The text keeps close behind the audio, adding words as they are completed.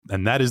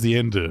And that is the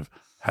end of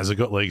Has It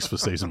Got Legs for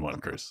season 1,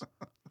 Chris.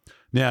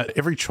 Now,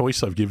 every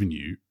choice I've given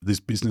you,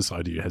 this business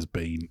idea has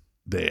been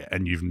there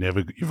and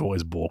you've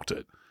always balked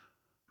it.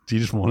 Do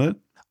you just want it?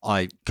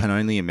 I can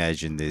only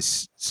imagine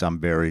there's some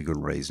very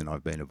good reason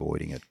I've been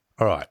avoiding it.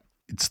 All right.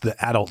 It's the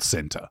adult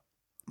center.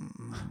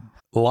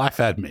 Life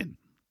admin.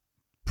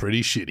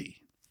 Pretty shitty.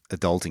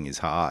 Adulting is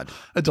hard.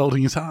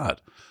 Adulting is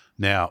hard.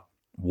 Now,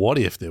 what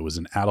if there was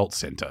an adult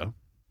center?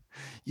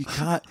 You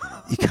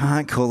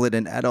can't call it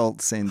an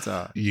adult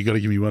center. You got to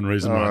give me one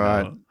reason why. All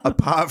right.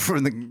 Apart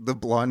from the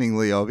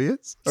blindingly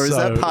obvious? Or is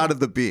that part of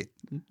the bit?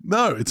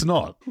 No, it's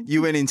not.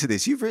 You went into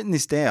this. You've written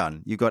this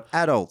down. You've got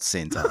adult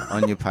center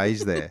on your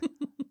page there.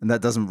 And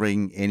that doesn't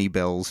ring any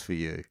bells for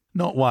you.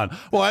 Not one.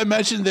 Well, I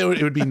imagine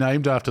it would be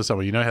named after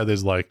someone. You know how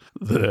there's like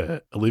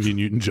the Olivia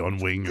Newton-John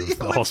wing of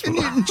the hospital?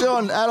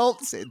 Newton-John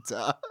Adult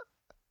Center.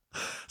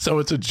 So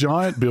it's a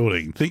giant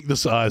building. Think the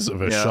size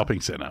of a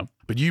shopping center.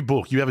 But you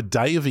have a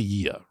day of the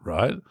year,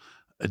 right?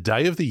 A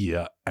day of the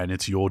year, and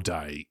it's your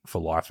day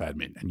for life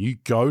admin. And you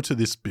go to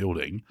this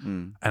building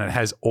and it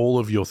has all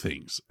of your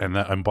things.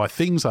 And by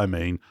things, I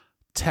mean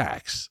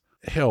tax,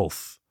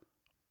 health,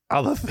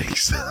 other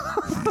things.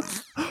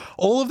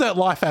 All of that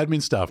life admin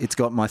stuff. It's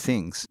got my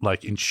things.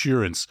 Like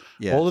insurance.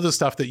 Yeah. All of the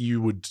stuff that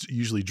you would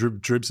usually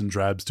dribs and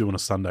drabs do on a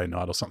Sunday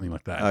night or something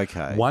like that.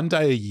 Okay. One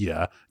day a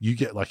year, you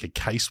get like a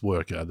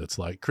caseworker that's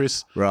like,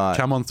 Chris,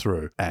 come on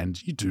through. And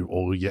you do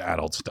all your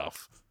adult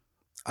stuff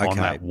on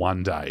that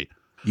one day.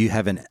 You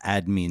have an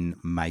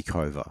admin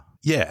makeover.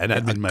 Yeah, an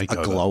admin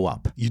makeover. A glow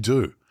up. You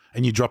do.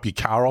 And you drop your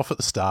car off at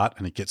the start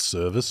and it gets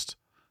serviced.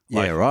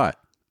 Yeah, right.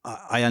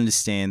 I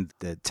understand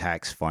the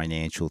tax,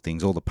 financial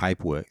things, all the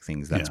paperwork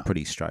things. That's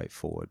pretty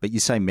straightforward. But you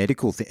say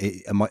medical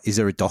is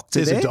there a doctor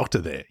there? There's a doctor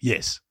there,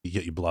 yes. You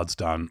get your bloods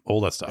done, all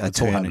that stuff. It's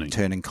all happening.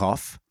 Turn and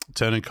cough?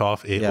 Turn and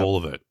cough, all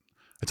of it.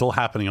 It's all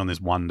happening on this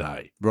one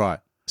day. Right.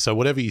 So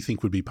whatever you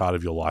think would be part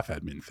of your life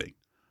admin thing.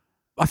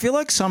 I feel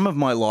like some of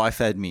my life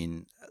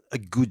admin, a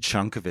good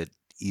chunk of it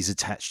is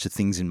attached to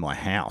things in my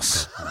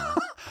house.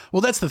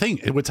 Well, that's the thing.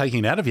 We're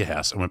taking it out of your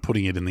house and we're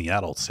putting it in the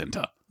adult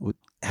center.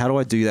 How do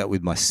I do that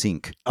with my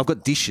sink? I've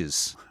got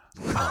dishes.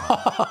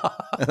 Are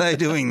they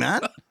doing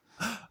that?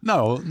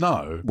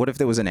 No. What if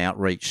there was an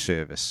outreach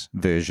service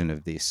version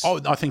of this? Oh,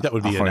 I think that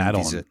would be an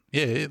add-on. Visit.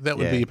 Yeah, that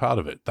would be a part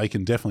of it. They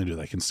can definitely do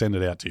that. They can send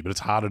it out to you, but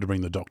it's harder to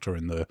bring the doctor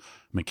and the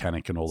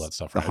mechanic and all that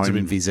stuff. Right? The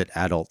home visit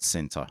adult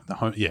center.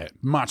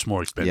 Much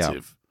more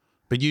expensive.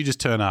 But you just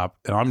turn up,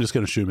 and I'm just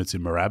going to assume it's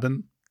in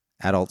Moorabbin.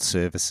 Adult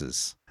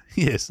services.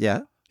 Yes.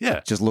 Yeah?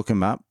 Yeah. Just look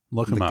them up.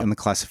 Look them up. In the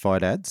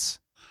classified ads.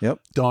 Yep.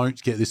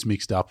 Don't get this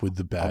mixed up with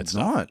the bad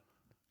stuff. Not.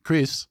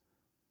 Chris,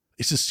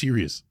 it's just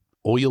serious.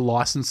 All your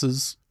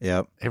licenses.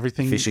 Yep.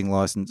 Everything. Fishing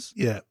license.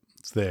 Yeah.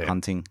 It's there.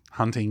 Hunting.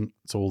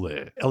 It's all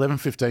there.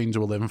 11:15 to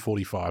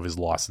 11:45 is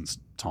license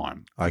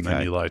time. Okay. And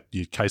then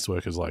your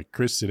caseworker's like,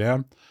 Chris, sit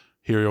down.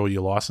 Here are all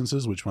your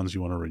licenses. Which ones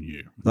you want to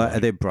renew? Are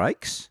there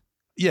breaks?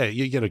 Yeah.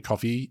 You get a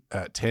coffee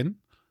at 10.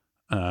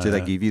 Do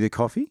they give you the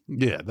coffee?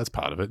 Yeah, that's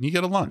part of it. And you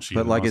get a lunch.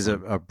 But is it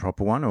a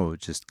proper one or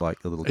just like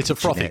a little It's a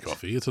frothy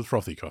coffee. It's a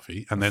frothy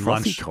coffee. And then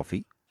frothy lunch.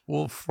 Coffee?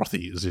 Well,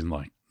 frothy is in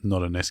like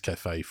not a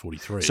Nescafe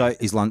 43. So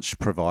is lunch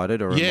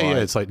provided? Or yeah.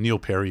 It's like Neil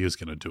Perry is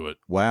going to do it.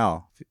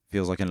 Wow.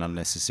 Feels like an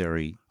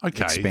unnecessary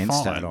expense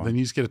to add on. Then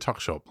you just get a tuck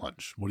shop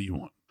lunch. What do you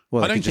want?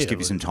 Well, they can just give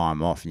you some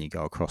time off and you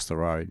go across the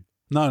road.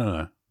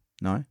 No.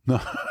 No?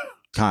 No.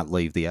 Can't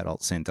leave the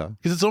adult center.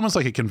 Because it's almost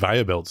like a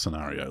conveyor belt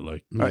scenario.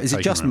 Is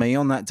it just me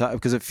on that day?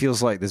 Because it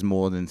feels like there's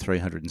more than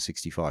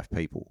 365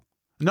 people.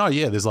 No,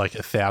 yeah, there's like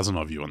 1,000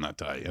 of you on that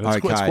day. And it's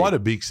quite a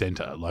big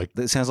center.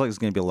 It sounds like there's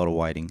going to be a lot of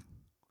waiting.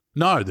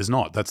 No, there's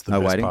not. That's the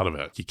best part of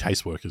it. Your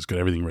caseworker's got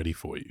everything ready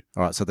for you.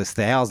 All right, so there's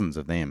thousands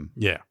of them.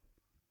 Yeah.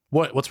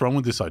 What's wrong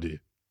with this idea?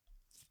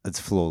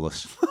 It's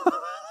flawless.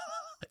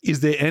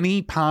 Is there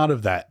any part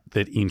of that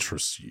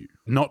interests you?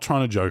 Not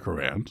trying to joke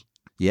around.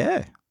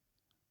 Yeah,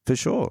 for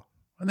sure.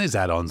 And there's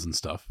add-ons and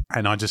stuff.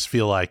 And I just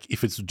feel like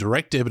if it's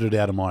direct debited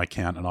out of my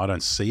account and I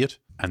don't see it,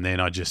 and then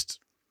I just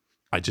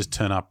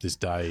turn up this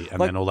day and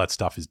then all that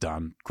stuff is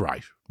done,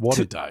 great. What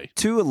a day.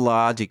 To a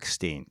large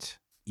extent,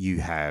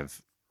 you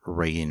have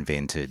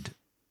reinvented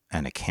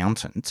an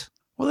accountant.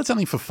 Well, that's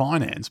only for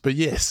finance, but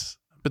yes.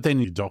 But then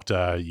your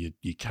doctor,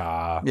 your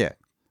car. Yeah.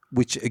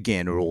 Which,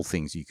 again, are all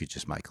things you could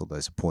just make all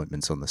those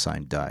appointments on the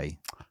same day.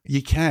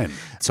 You can.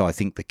 So I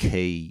think the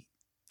key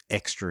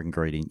extra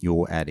ingredient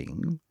you're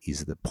adding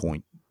is the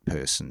point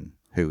person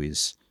who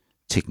is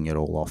ticking it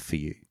all off for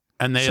you.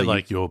 And they're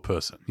your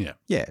person, yeah.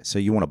 Yeah, so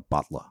you want a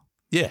butler.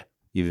 Yeah.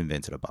 You've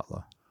invented a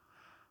butler.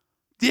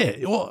 Yeah,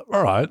 well,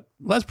 all right.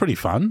 That's pretty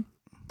fun.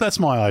 That's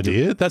my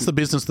idea. That's the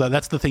business.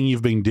 That's the thing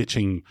you've been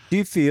ditching. Do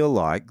you feel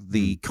like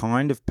the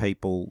kind of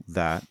people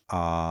that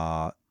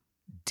are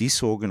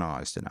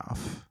disorganized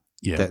enough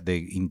that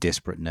they're in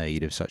desperate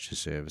need of such a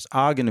service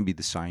are going to be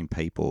the same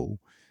people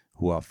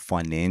who are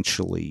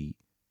financially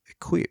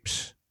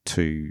equipped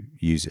to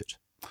use it?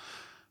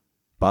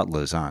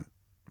 Butlers aren't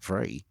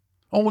free.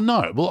 Oh,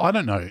 no. Well, I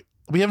don't know.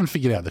 We haven't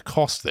figured out the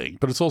cost thing,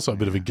 but it's also a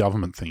bit of a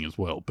government thing as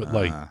well. But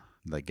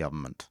the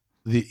government.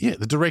 the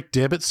direct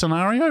debit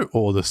scenario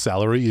or the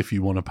salary if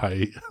you want to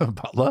pay a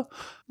butler.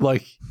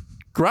 Like,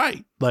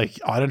 great. Like,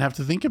 I don't have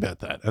to think about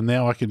that. And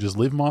now I can just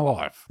live my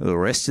life. The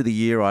rest of the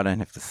year, I don't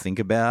have to think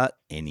about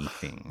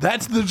anything.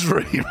 That's the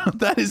dream.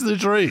 That is the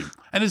dream.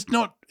 And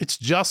it's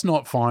just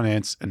not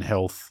finance and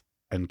health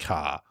and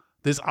car.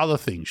 There's other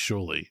things,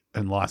 surely,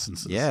 and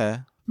licenses.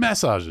 Yeah.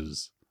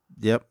 Massages.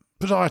 Yep.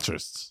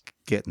 Podiatrists.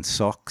 Getting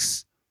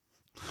socks.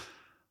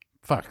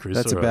 Fuck, Chris.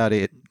 That's about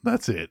it.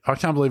 That's it. I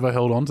can't believe I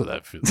held on to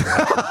that.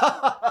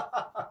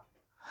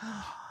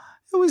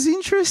 It was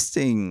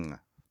interesting.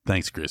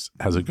 Thanks, Chris.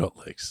 Has it got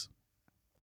legs?